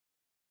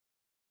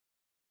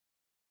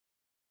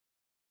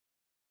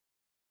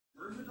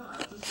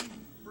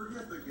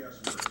Forget the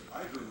guesswork.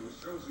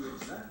 HydroMousse shows you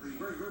exactly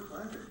where you're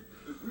planted.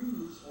 The green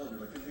mousse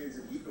formula contains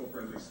an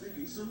eco-friendly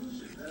sticky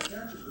solution that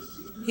attaches the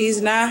seed.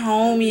 He's not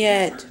home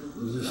yet.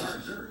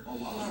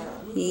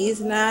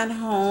 He's not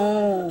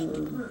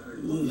home.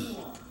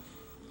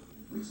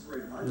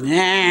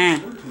 Nah.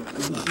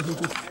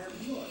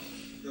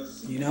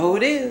 You know who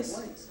it is.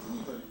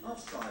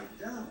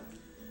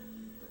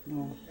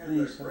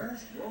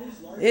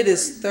 It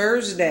is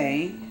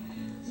Thursday,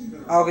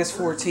 August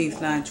 14th,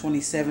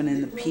 9:27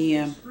 in the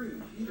p.m.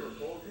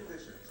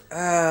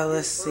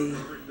 Let's see.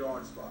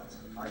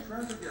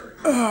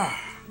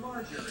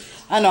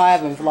 I know I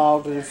haven't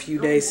vlogged in a few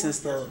days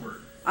since I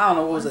don't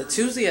know, what was it,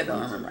 Tuesday? I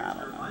don't remember. I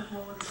don't know.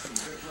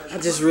 I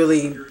just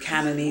really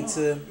kind of need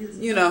to,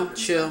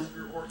 chill.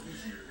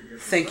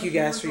 Thank you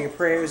guys for your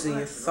prayers and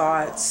your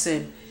thoughts,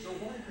 and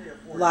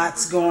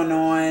lots going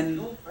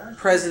on.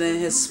 President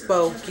has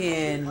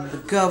spoken, the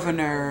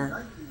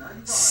governor,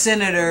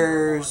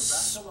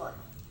 senators,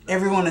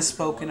 everyone has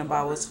spoken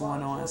about what's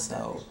going on.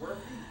 So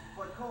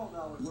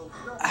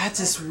I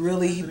just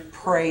really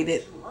pray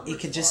that it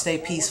could just stay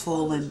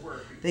peaceful and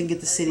then get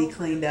the city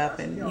cleaned up,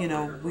 and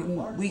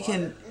we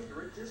can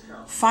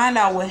find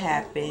out what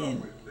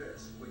happened.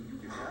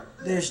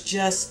 There's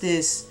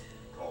justice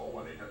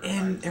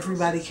and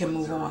everybody can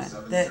move on.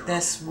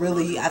 That's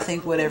really, I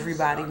think, what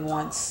everybody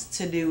wants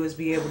to do, is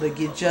be able to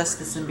get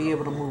justice and be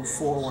able to move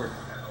forward.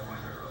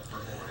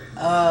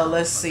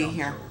 Let's see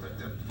here.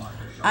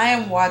 I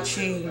am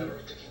watching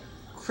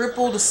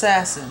Crippled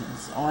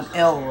Assassins on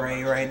El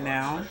Rey right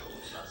now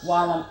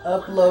while I'm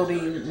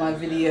uploading my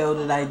video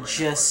that I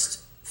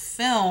just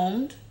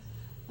filmed.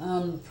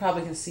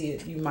 Probably can see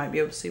it. You might be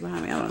able to see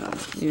behind me. I don't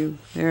know.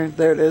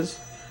 There it is.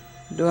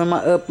 Doing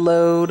my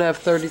upload. I have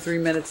 33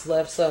 minutes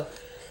left, so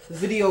the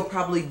video will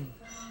probably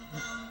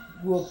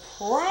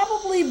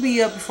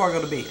be up before I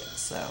go to bed.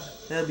 So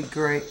that'll be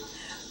great.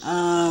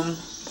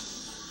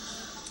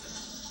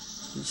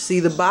 You see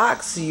the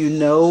box, you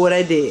know what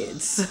I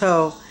did.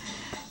 So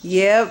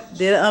yep,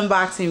 did an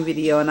unboxing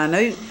video, and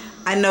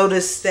I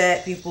noticed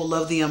that people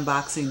love the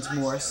unboxings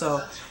more.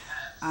 So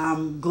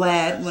I'm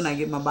glad when I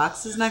get my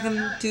boxes and I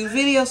can do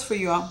videos for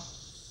you all.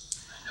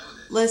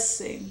 Let's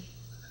see.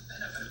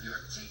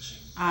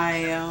 I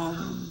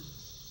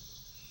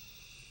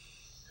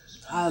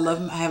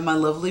have my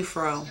lovely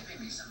fro.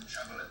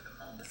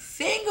 The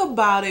thing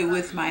about it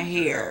with my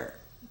hair,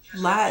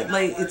 like,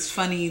 it's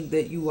funny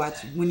that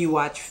when you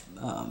watch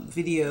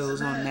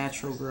videos on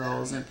natural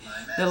girls, and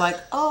they're like,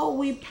 oh,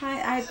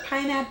 I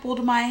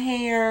pineappled my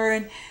hair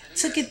and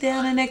took it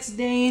down the next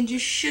day and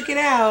just shook it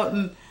out,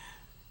 and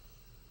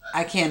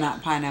I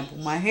cannot pineapple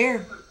my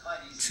hair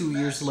 2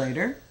 years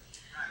later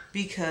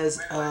because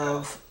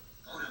of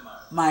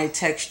my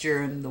texture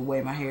and the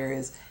way my hair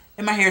is.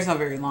 And my hair is not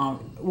very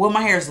long. Well,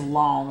 my hair is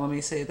long, let me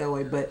say it that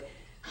way. But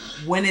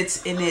when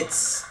it's in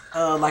its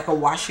like a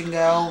wash and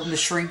go, the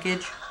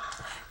shrinkage,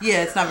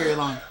 yeah, it's not very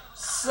long.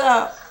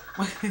 So,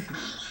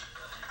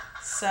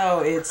 so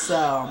it's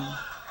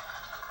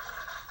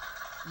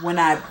when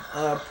I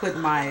put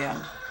my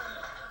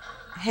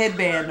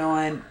headband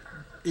on,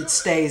 it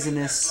stays in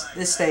this.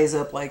 It stays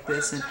up like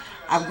this, and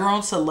I've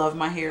grown to love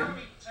my hair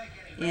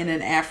in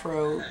an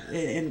afro,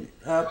 in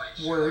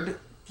upward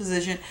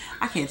position.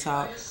 I can't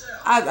talk.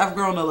 I've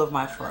grown to love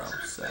my fro.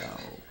 So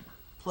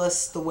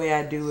plus the way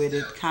I do it,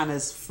 it kind of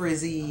is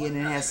frizzy and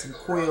it has some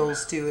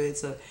coils to it.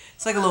 So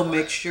it's like a little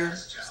mixture.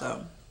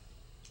 So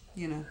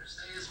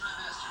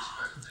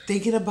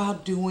thinking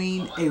about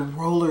doing a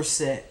roller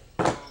set.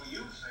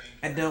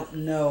 I don't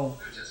know.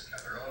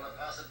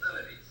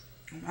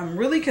 I'm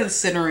really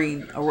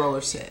considering a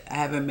roller set. I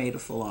haven't made a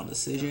full-on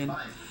decision.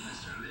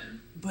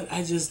 But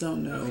I just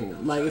don't know,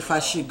 like, if I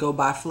should go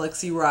buy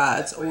flexi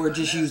rods or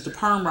just use the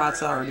perm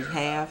rods I already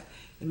have,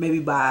 and maybe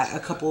buy a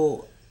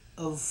couple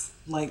of,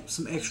 like,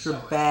 some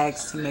extra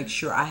bags to make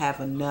sure I have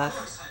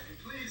enough.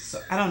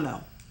 So I don't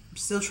know. I'm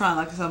still trying,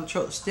 like I said, I'm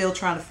still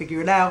trying to figure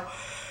it out.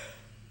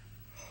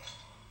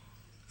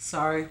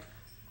 Sorry.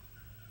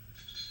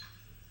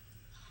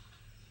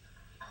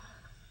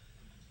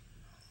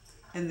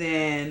 And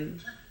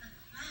then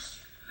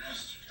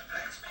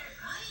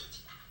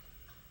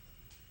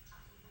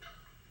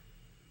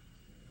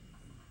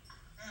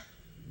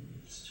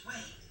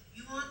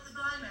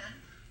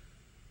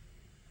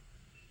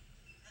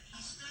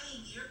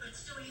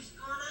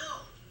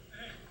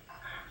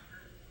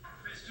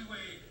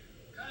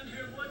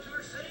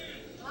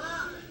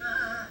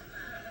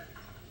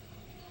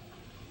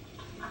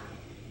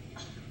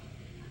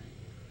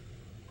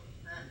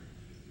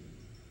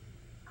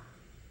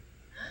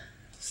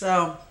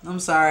so, I'm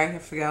sorry. I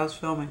forgot I was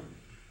filming.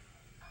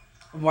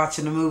 I'm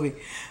watching a movie.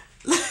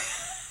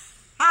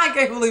 I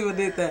can't believe I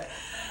did that.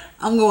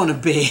 I'm going to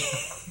bed.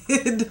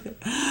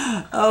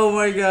 Oh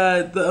my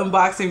God. The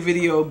unboxing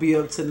video will be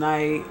up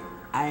tonight.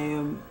 I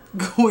am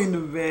going to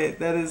bed.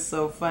 That is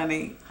so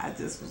funny. I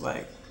just was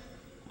like,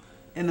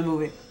 in the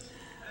movie.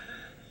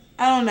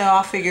 I don't know.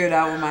 I'll figure it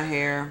out with my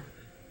hair.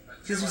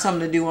 Gives me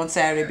something to do on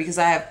Saturday because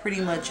I have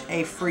pretty much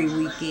a free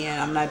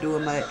weekend. I'm not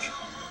doing much.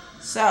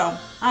 So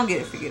I'll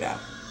get it figured out.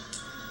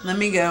 Let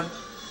me go.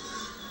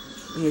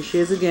 Here she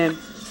is again.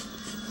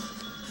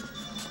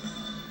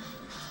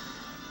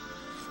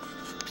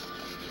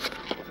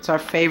 It's our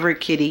favorite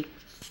kitty.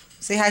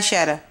 Say hi,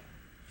 Shadow.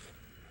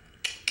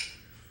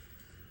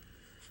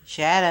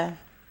 Shadow.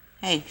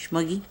 Hey,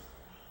 Schmuggy.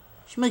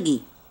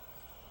 Schmuggy.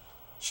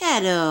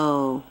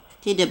 Shadow.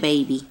 To the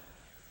baby.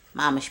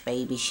 Mama's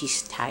baby.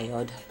 She's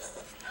tired.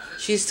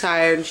 She's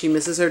tired and she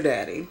misses her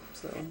daddy.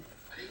 So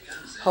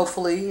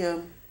hopefully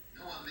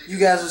you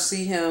guys will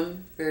see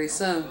him very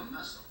soon.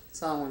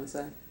 That's all I want to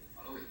say.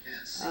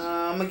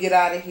 I'm going to get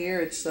out of here.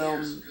 It's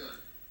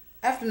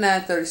after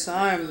 9:30, so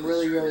I'm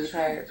really, really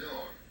tired.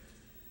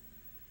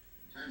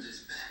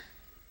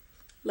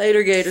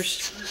 Later,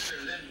 Gators.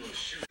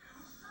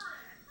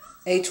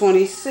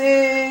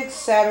 8:26,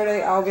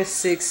 Saturday,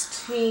 August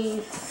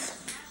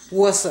 16th.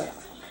 What's up?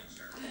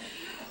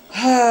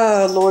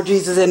 Lord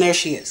Jesus, and there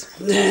she is.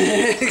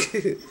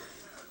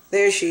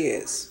 There she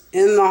is,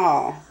 in the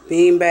hall,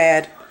 being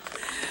bad.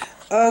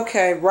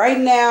 Okay, right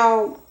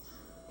now,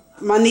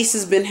 my niece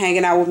has been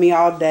hanging out with me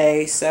all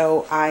day,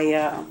 so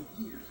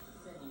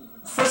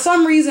for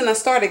some reason, I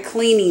started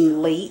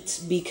cleaning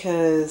late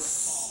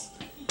because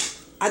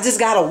I just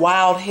got a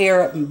wild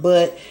hair up my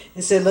butt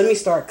and said, let me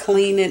start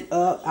cleaning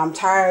up. I'm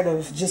tired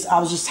of I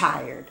was just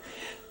tired.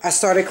 I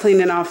started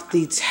cleaning off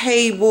the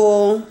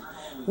table,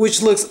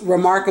 which looks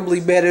remarkably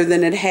better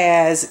than it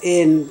has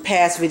in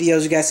past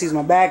videos. You guys see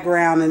my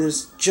background and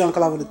there's junk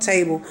all over the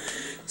table.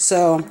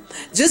 So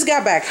just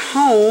got back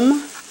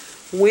home,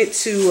 went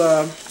to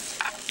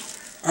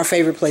our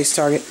favorite place,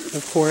 Target,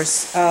 of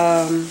course.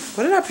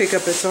 What did I pick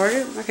up at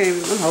Target?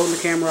 I'm holding the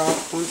camera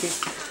off. Funky.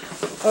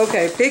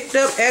 Okay, picked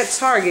up at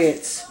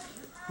Target,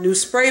 new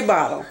spray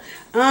bottle.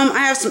 I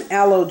have some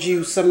aloe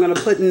juice I'm going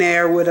to put in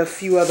there with a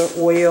few other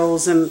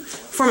oils and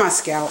for my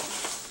scalp.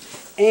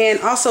 And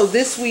also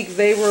this week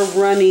they were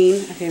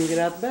running, I can't even get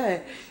out the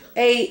bag,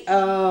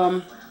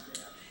 a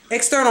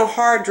external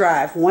hard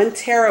drive, 1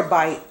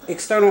 terabyte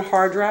external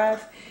hard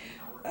drive.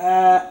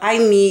 I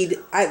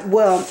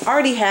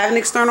already have an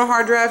external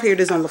hard drive. Here it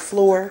is on the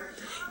floor.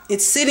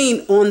 It's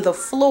sitting on the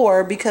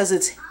floor because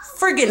it's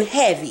friggin'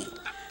 heavy.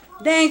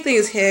 Dang thing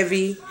is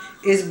heavy.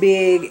 It's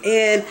big.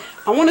 And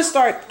I want to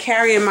start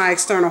carrying my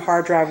external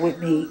hard drive with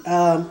me.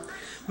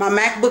 My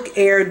MacBook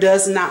Air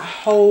does not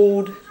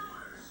hold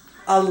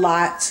a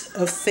lot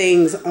of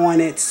things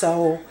on it.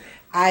 So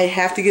I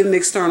have to get an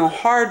external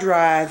hard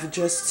drive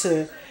just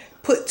to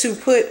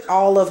put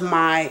all of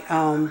my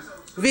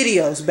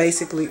videos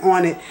basically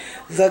on it.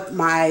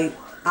 My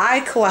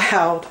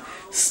iCloud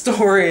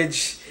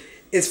storage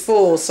is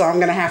full, so I'm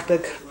gonna have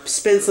to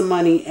spend some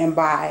money and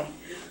buy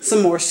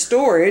some more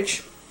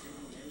storage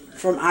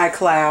from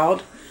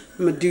iCloud.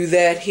 I'm gonna do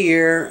that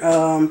here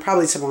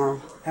probably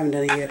tomorrow. Haven't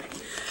done it yet.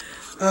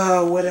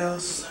 What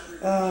else?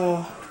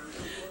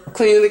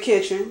 Cleaning the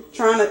kitchen.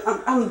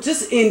 I'm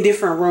just in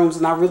different rooms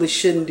and I really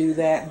shouldn't do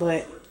that,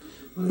 but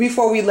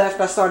before we left,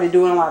 I started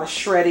doing a lot of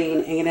shredding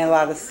and getting a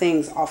lot of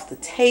things off the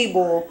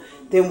table.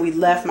 Then we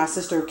left. My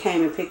sister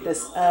came and picked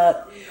us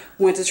up.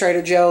 Went to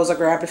Trader Joe's. I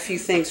grabbed a few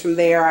things from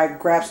there. I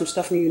grabbed some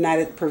stuff from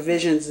United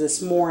Provisions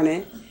this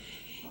morning.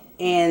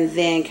 And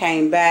then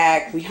came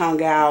back. We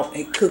hung out,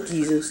 ate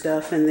cookies and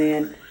stuff. And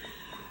then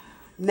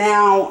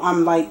now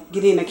I'm like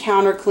getting the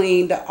counter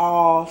cleaned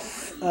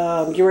off.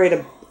 Get ready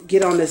to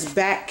get on this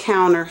back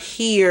counter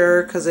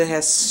here because it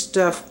has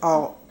stuff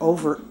all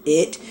over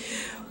it.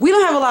 We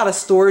don't have a lot of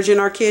storage in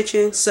our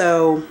kitchen,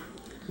 so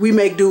we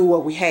make do with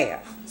what we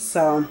have.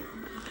 So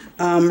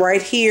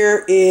right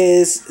here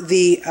is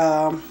the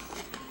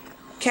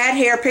cat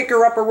hair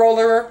picker upper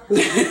roller.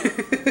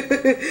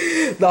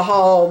 The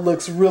haul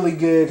looks really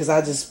good because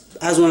I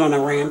just went on a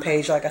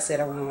rampage. Like I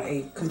said, I went on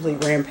a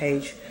complete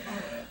rampage.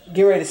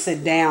 Get ready to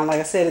sit down. Like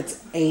I said,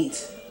 it's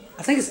 8.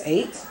 I think it's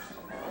 8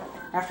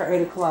 after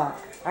 8 o'clock.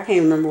 I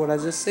can't remember what I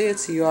just said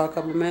to you all a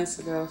couple of minutes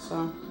ago.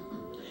 So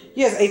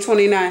yes,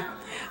 8:29.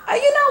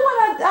 You know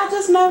what I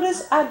just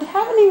noticed? I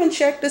haven't even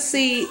checked to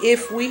see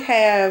if we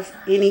have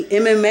any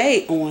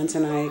MMA on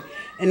tonight.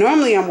 And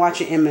normally I'm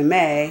watching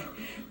MMA,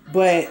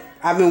 but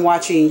I've been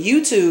watching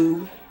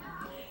YouTube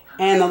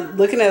and I'm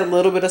looking at a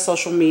little bit of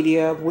social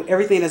media with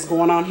everything that's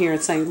going on here in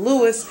St.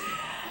 Louis.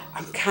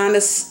 I'm kind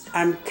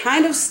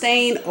of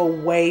staying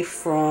away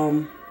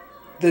from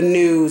the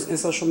news and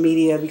social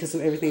media because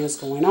of everything that's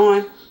going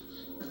on.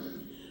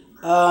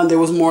 There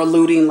was more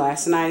looting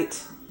last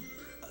night.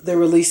 They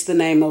released the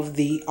name of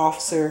the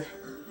officer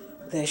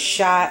that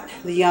shot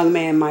the young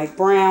man, Mike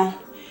Brown.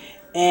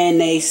 And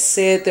they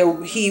said that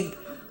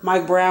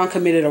Mike Brown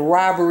committed a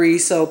robbery.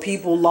 So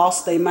people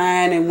lost their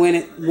mind and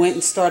went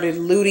and started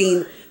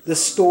looting the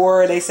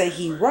store they say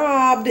he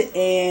robbed.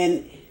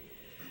 And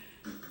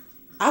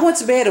I went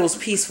to bed. It was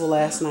peaceful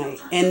last night.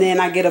 And then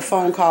I get a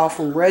phone call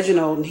from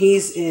Reginald, and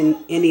he's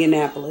in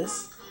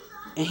Indianapolis.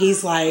 And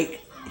he's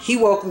like, he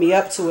woke me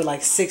up to it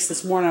like 6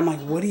 this morning. I'm like,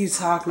 what are you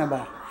talking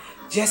about?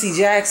 Jesse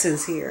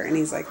Jackson's here. And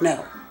he's like,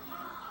 no,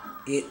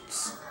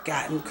 it's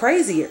gotten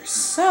crazier.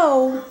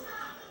 So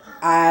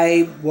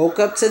I woke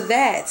up to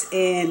that.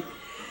 And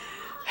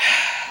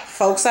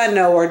folks I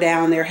know are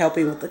down there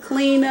helping with the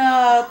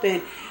cleanup,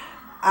 and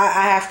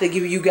I have to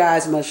give you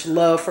guys much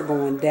love for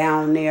going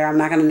down there. I'm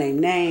not going to name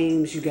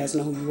names. You guys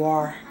know who you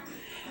are.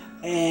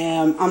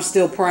 And I'm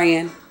still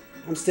praying.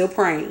 I'm still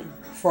praying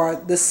for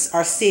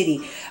our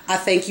city. I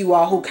thank you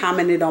all who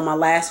commented on my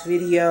last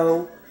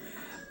video.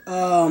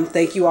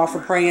 Thank you all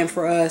for praying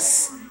for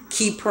us.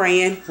 Keep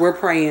praying. We're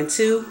praying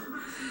too.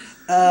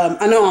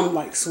 I know I'm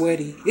like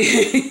sweaty.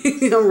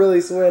 I'm really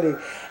sweaty.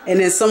 And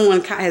then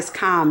someone has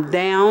calmed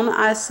down,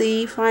 I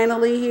see,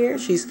 finally here.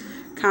 She's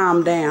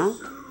calmed down.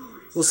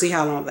 We'll see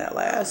how long that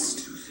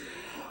lasts.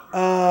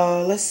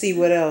 Let's see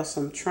what else.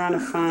 I'm trying to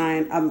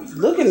find. I'm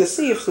looking to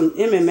see if some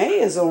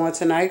MMA is on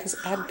tonight, because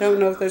I don't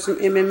know if there's some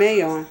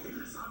MMA on.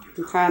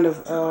 I'm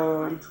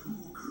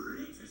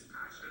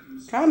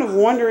kind of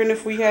wondering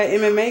if we had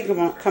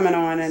MMA coming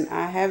on, and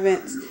I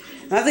haven't.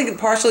 And I think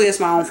partially it's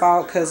my own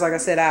fault, because like I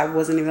said, I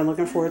wasn't even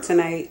looking for it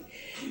tonight.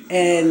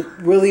 And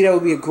really, that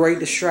would be a great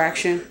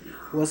distraction.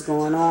 What's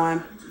going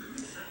on?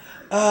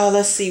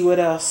 Let's see what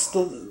else.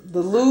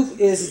 The loop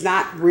is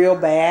not real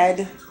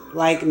bad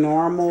like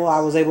normal.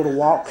 I was able to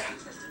walk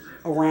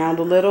around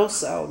a little,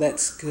 so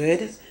that's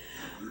good.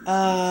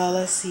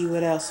 Let's see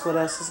what else. What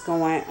else is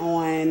going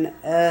on?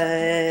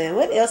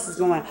 What else is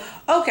going on?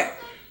 Okay.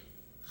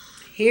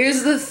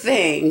 Here's the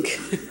thing.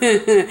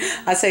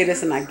 I say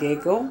this and I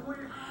giggle.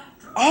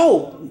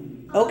 Oh,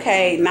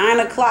 okay. 9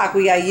 o'clock.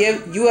 We got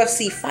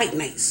UFC Fight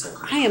Night, so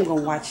I am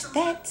gonna watch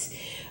that.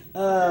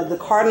 The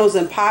Cardinals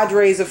and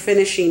Padres are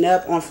finishing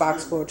up on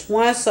Fox Sports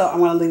 1, so I'm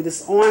going to leave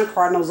this on.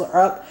 Cardinals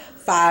are up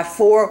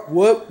 5-4.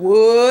 What?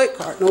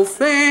 Cardinal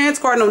fans,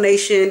 Cardinal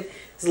Nation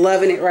is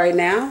loving it right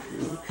now.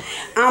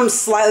 I'm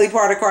slightly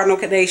part of Cardinal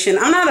Nation.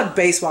 I'm not a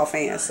baseball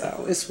fan,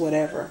 so it's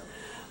whatever.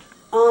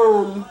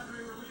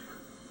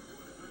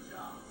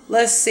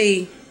 Let's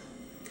see.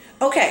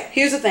 Okay,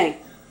 here's the thing.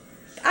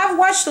 I've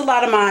watched a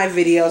lot of my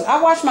videos.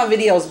 I watch my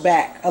videos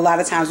back a lot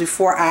of times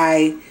before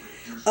I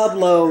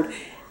upload.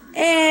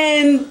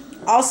 And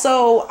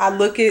also, I'm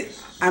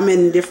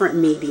in different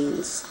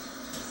meetings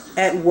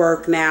at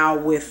work now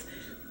with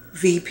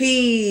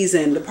VPs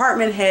and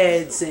department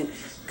heads, and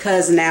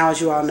because now, as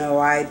you all know,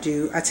 I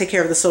take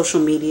care of the social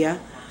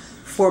media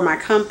for my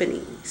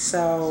company.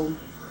 So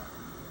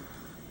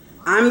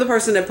I'm the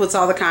person that puts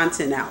all the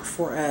content out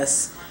for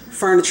us,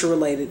 furniture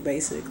related,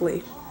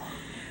 basically.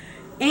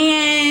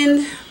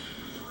 And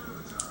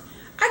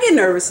I get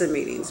nervous in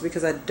meetings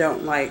because I'm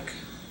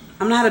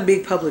not a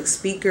big public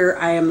speaker.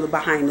 I am the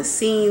behind the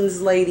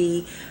scenes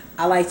lady.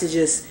 I like to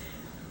just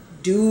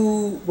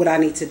do what I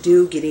need to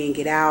do, get in,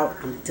 get out.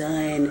 I'm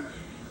done.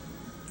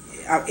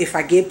 If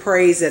I get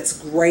praise,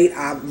 that's great.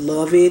 I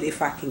love it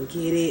if I can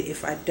get it.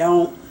 If I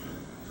don't,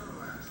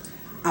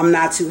 I'm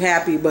not too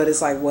happy, but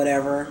it's like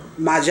whatever.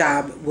 My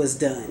job was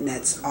done.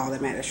 That's all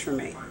that matters for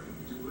me.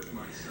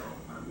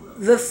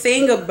 The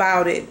thing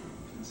about it,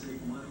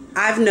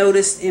 I've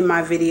noticed in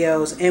my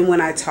videos and when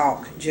I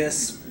talk,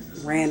 just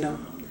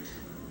random,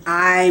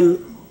 I've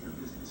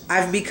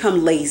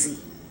become lazy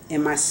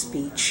in my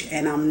speech,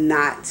 and I don't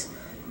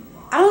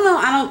know,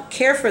 I don't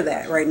care for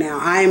that right now.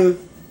 I'm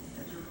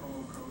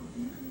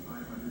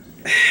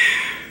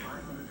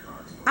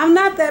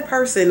not that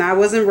person. I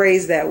wasn't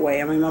raised that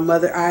way. I mean, my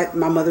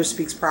mother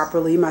speaks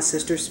properly, my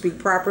sisters speak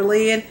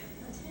properly, and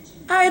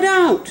I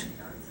don't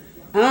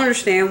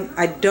understand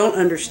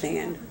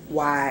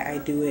why I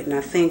do it. And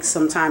I think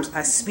sometimes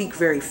I speak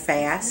very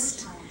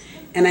fast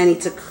and I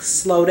need to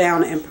slow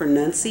down and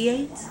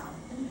pronunciate.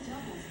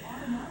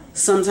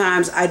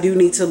 Sometimes I do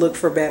need to look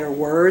for better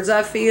words,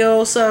 I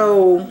feel.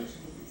 So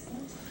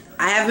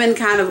I have been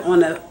kind of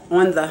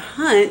on the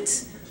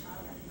hunt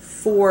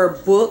for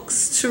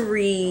books to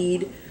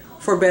read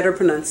for better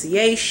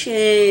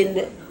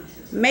pronunciation.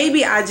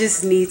 Maybe I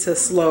just need to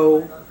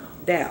slow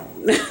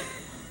down.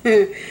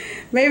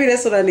 Maybe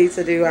that's what I need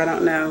to do. I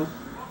don't know.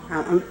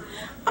 I'm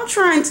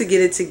trying to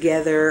get it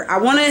together. I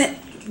want to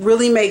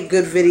really make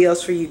good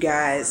videos for you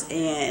guys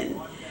and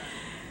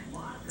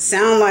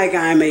sound like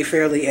I'm a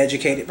fairly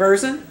educated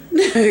person,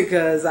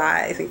 because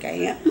I think I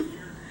am.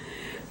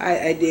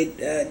 I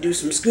did do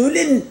some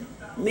schooling.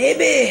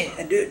 Maybe.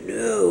 I don't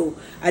know.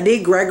 I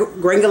did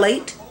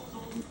graduate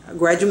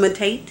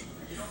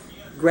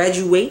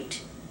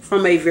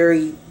from a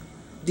very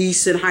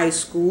decent high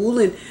school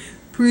and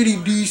pretty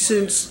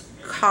decent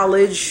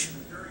college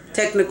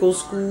technical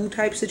school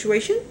type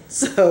situation.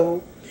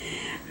 So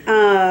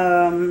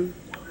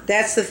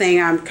that's the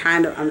thing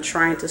I'm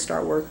trying to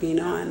start working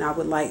on. I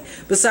would like,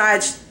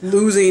 besides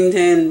losing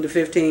 10 to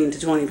 15 to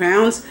 20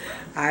 pounds,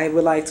 I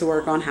would like to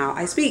work on how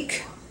I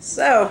speak.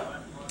 So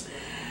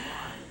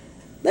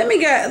let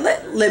me guys,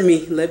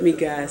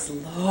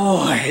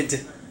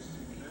 Lord,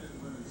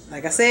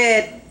 like I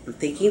said, I'm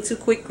thinking too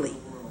quickly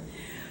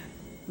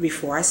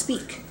before I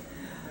speak.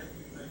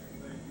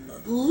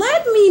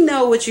 Let me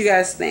know what you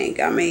guys think.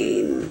 I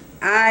mean,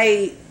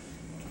 I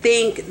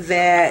think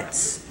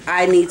that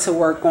I need to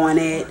work on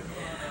it.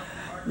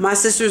 My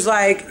sister's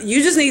like,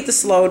 you just need to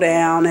slow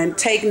down and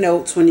take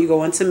notes when you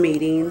go into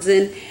meetings.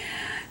 And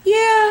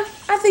yeah,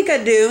 I think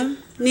I do.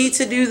 need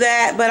to do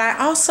that, but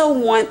I also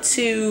want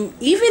to,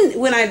 even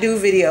when I do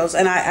videos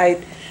and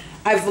I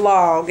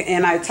vlog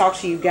and I talk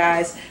to you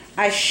guys,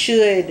 I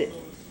should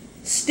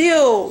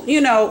still,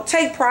 you know,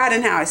 take pride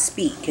in how I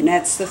speak. And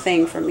that's the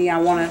thing for me. I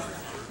want to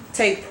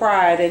take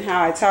pride in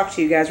how I talk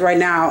to you guys. Right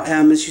now,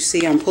 as you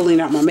see, I'm pulling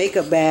out my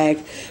makeup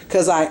bag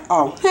because I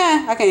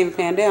can't even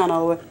pan down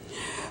all the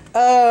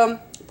way.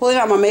 Pulling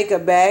out my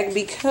makeup bag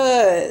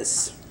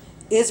because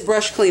it's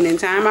brush cleaning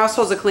time. I was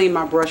supposed to clean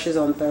my brushes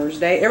on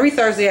Thursday. Every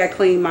Thursday I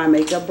clean my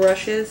makeup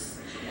brushes.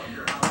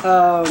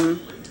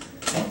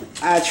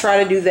 I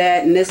try to do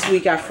that, and this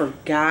week I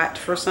forgot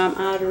for some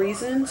odd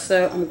reason.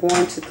 So I'm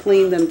going to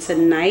clean them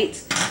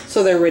tonight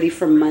so they're ready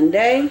for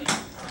Monday.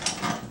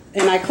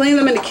 And I clean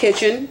them in the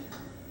kitchen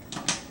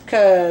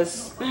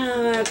because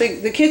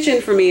the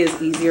kitchen for me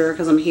is easier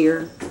because I'm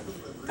here.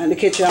 In the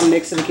kitchen, I'm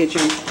next to the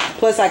kitchen.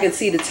 Plus I can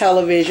see the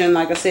television.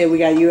 Like I said, we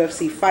got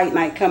UFC fight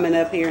night coming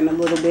up here in a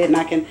little bit, and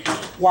I can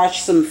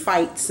watch some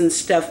fights and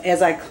stuff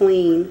as I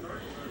clean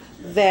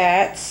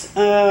that.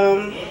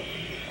 I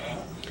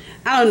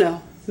don't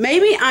know.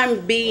 Maybe I'm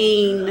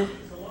being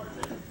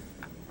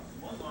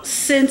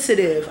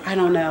sensitive. I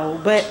don't know.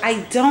 But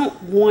I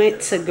don't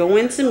want to go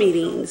into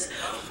meetings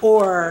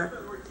or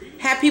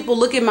have people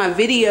look at my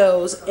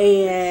videos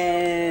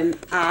and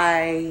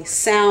I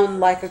sound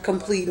like a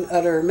complete and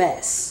utter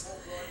mess.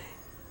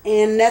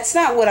 And that's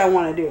not what I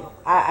want to do.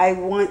 I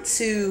want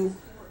to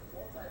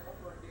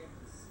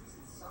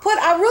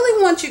I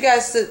really want you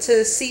guys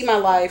to see my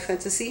life and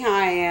to see how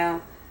I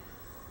am.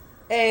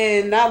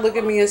 And not look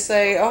at me and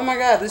say, oh my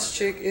God, this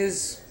chick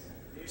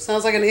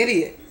sounds like an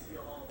idiot.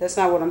 That's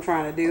not what I'm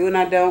trying to do. And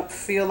I don't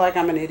feel like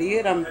I'm an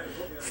idiot. I'm a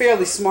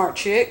fairly smart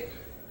chick.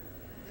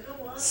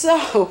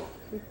 So,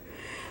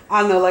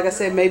 I don't know, like I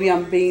said, maybe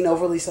I'm being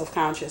overly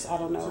self-conscious. I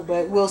don't know,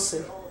 but we'll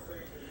see.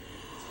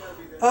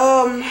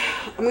 I'm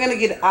going to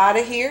get out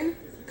of here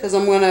because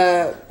I'm going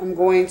to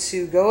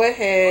go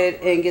ahead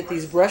and get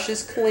these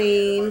brushes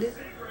cleaned.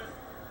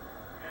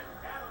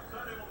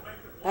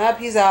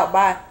 Peace out.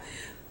 Bye.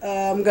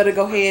 I'm going to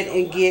go ahead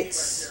and get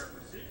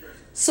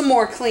some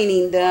more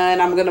cleaning done.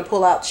 I'm going to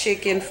pull out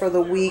chicken for the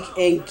week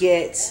and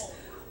get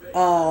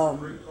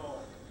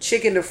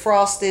chicken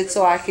defrosted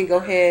so I can go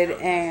ahead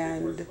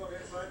and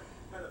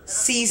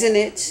season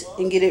it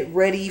and get it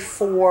ready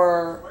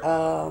for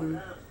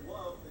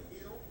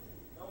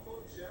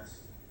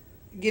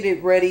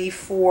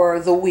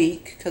the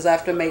week, because I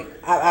have to make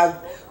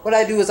what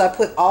I do is I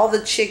put all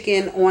the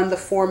chicken on the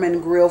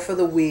Foreman grill for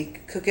the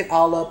week, cook it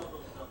all up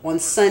on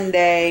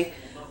Sunday.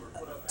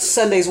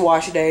 Sunday's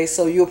wash day,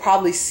 so you'll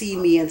probably see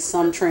me in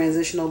some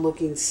transitional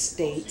looking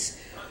state.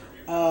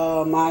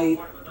 I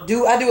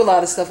do a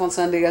lot of stuff on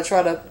Sunday. I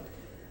try to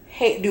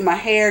do my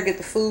hair, get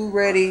the food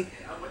ready,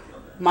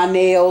 my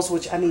nails,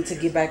 which I need to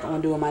get back on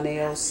doing my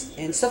nails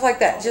and stuff like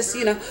that. Just,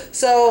 you know,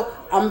 so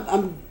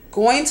I'm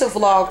going to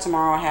vlog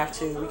tomorrow. I have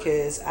to,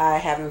 because I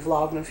haven't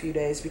vlogged in a few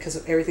days because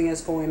of everything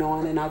that's going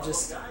on, and I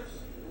just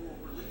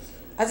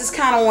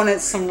kind of wanted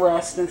some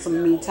rest and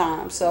some me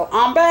time. So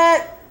I'm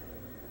back.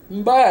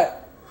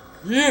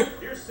 Yeah.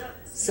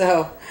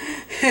 So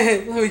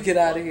let me get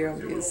out of here.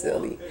 I'm being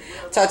silly.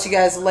 Talk to you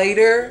guys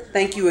later.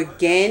 Thank you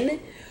again.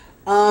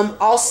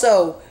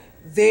 Also,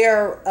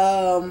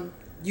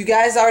 you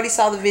guys already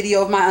saw the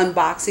video of my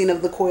unboxing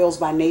of the Coils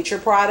by Nature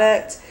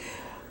product.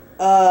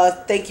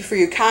 Thank you for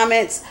your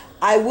comments.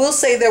 I will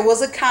say there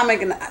was a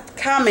comment,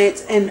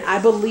 and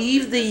I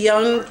believe the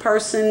young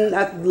person,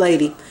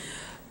 lady,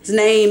 his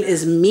name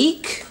is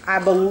Meek. I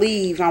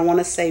believe, I want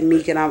to say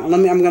Meek, and I'm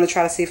going to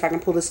try to see if I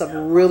can pull this up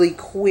really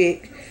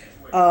quick.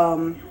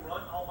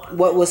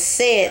 What was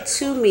said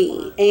to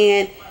me,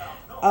 and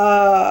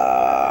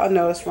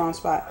no, it's wrong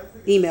spot.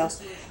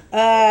 Emails.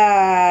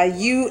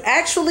 You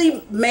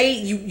actually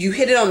you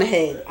hit it on the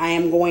head. I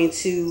am going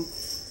to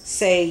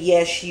say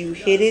yes, you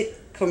hit it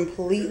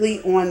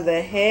completely on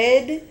the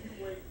head.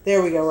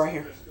 There we go, right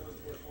here.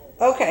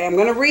 Okay, I'm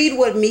going to read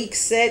what Meek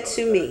said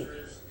to me.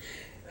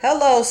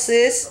 Hello,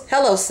 sis.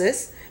 Hello,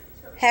 sis.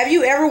 Have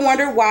you ever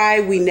wondered why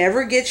we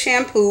never get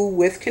shampoo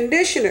with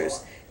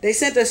conditioners? They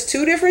sent us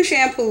 2 different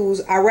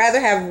shampoos. I'd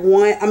rather have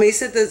one. They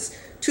sent us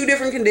 2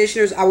 different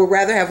conditioners. I would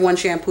rather have one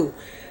shampoo.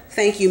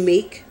 Thank you,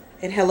 Meek.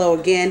 And hello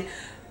again.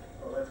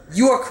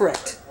 You are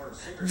correct.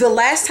 The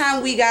last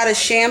time we got a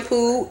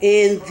shampoo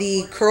in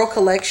the curl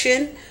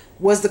collection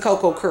was the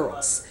Cocoa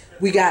Curls.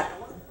 We got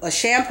a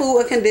shampoo,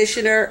 a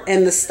conditioner,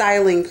 and the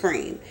styling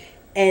cream.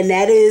 And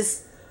that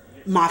is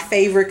my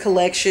favorite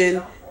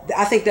collection.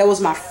 I think that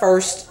was my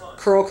first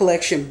curl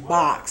collection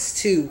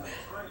box too.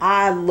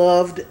 I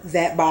loved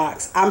that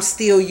box. I'm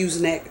still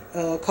using that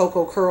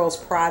Cocoa Curls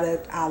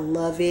product. I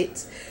love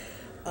it.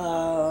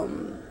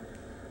 I'm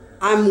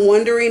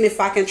wondering if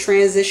I can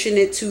transition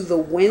it to the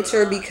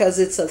winter, because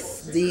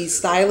the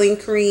styling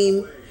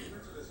cream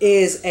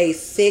is a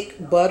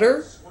thick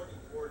butter,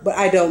 but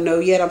I don't know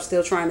yet. I'm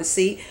still trying to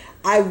see.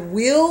 I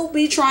will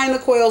be trying the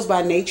Coils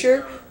by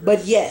Nature,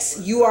 but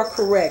yes, you are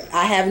correct.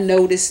 I have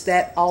noticed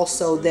that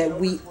also, that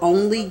we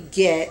only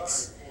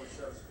get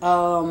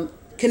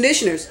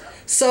conditioners.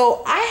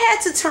 So I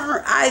had to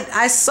turn,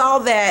 I saw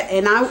that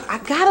and I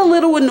got a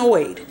little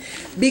annoyed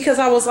because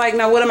I was like,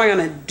 now what am I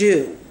going to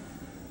do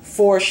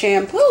for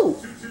shampoo?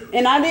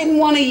 And I didn't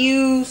want to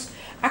use,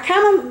 I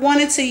kind of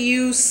wanted to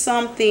use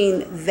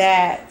something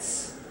that,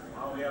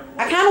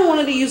 I kind of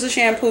wanted to use a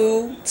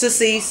shampoo to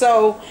see.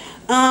 So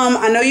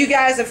I know you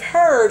guys have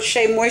heard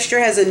Shea Moisture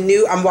has a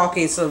new, I'm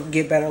walking so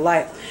get better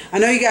light. I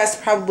know you guys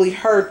probably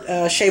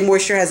heard Shea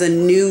Moisture has a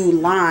new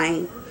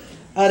line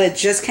that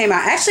just came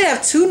out. I actually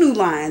have 2 new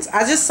lines. I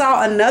just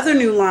saw another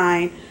new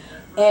line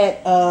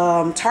at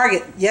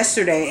Target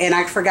yesterday, and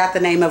I forgot the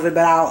name of it,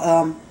 but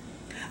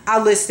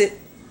I'll list it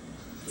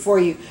for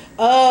you.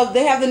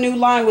 They have the new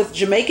line with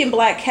Jamaican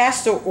black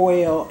castor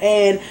oil,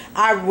 and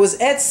I was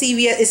at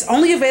CVS. It's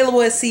only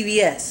available at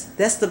CVS.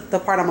 That's the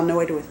part I'm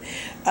annoyed with.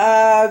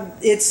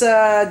 It's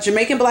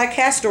Jamaican black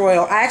castor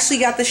oil. I actually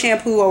got the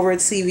shampoo over at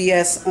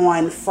CVS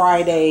on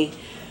Friday.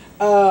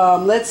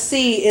 Let's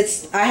see.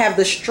 I have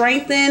the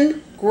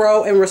Strengthen,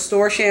 Grow, and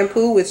Restore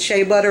shampoo with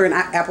shea butter and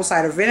apple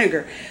cider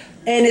vinegar.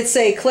 And it's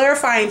a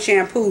clarifying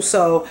shampoo,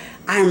 so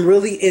I'm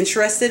really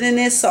interested in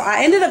this. So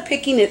I ended up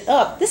picking it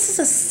up. This is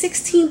a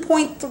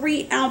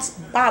 16.3 ounce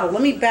bottle.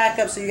 Let me back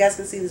up so you guys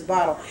can see this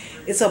bottle.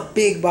 It's a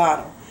big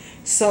bottle.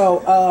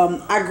 So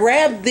I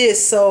grabbed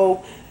this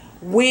so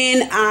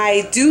when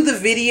I do the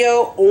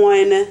video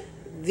on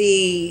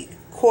the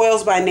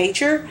Coils by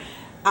Nature,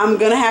 I'm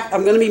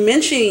gonna be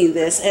mentioning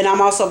this, and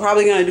I'm also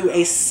probably gonna do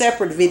a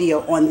separate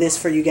video on this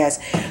for you guys.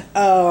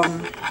 Oh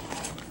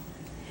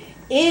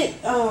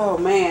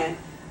man,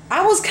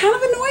 I was kind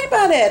of annoyed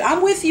by that.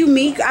 I'm with you,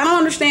 Meek. I don't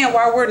understand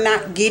why we're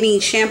not getting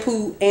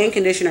shampoo and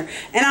conditioner,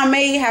 and I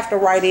may have to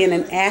write in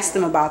and ask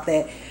them about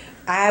that.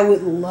 I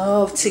would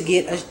love to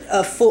get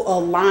a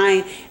full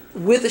line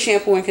with the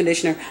shampoo and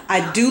conditioner.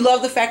 I do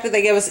love the fact that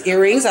they gave us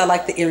earrings. I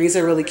like the earrings.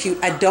 They're really cute.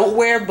 I don't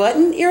wear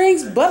button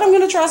earrings, but I'm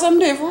gonna try something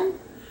different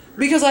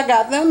because I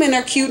got them and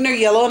they're cute and they're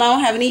yellow, and I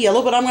don't have any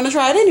yellow, but I'm gonna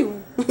try it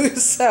anyway.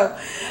 So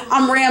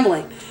I'm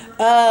rambling.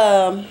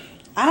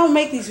 I don't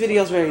make these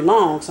videos very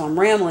long, so I'm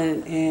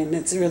rambling, and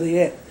that's really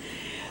it.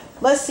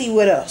 Let's see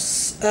what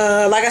else.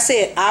 Like I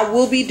said, I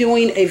will be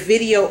doing a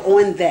video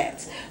on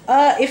that.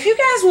 If you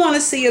guys want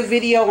to see a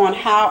video on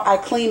how I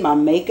clean my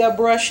makeup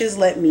brushes,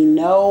 let me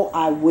know.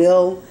 I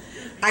will.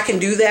 I can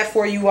do that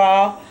for you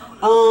all.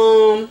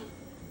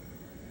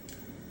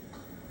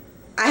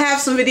 I have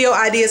some video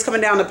ideas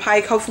coming down the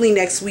pike. Hopefully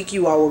next week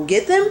you all will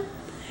get them.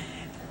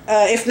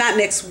 If not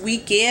next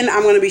weekend,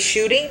 I'm going to be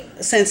shooting,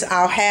 since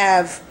I'll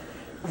have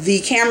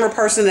the camera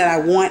person that I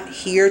want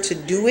here to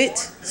do it.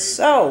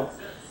 So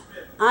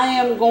I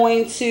am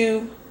going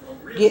to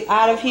get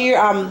out of here.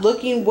 I'm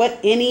looking, what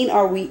inning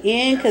are we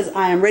in, because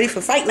I am ready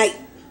for fight night.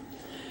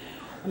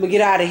 I'm gonna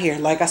get out of here.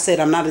 Like I said,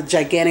 I'm not a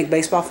gigantic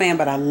baseball fan,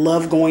 but I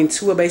love going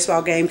to a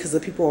baseball game because the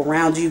people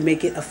around you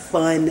make it a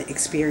fun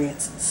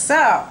experience.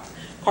 So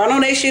Cardinal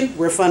Nation,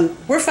 we're fun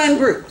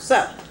group. So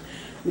I'm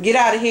gonna get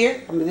out of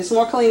here. I'm gonna get some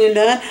more cleaning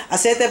done. I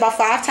said that about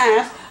 5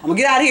 times. I'm gonna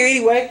get out of here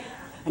anyway.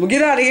 I'm gonna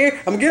get out of here.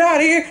 I'm gonna get out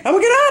of here. I'm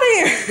gonna get out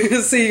of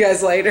here. See you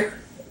guys later.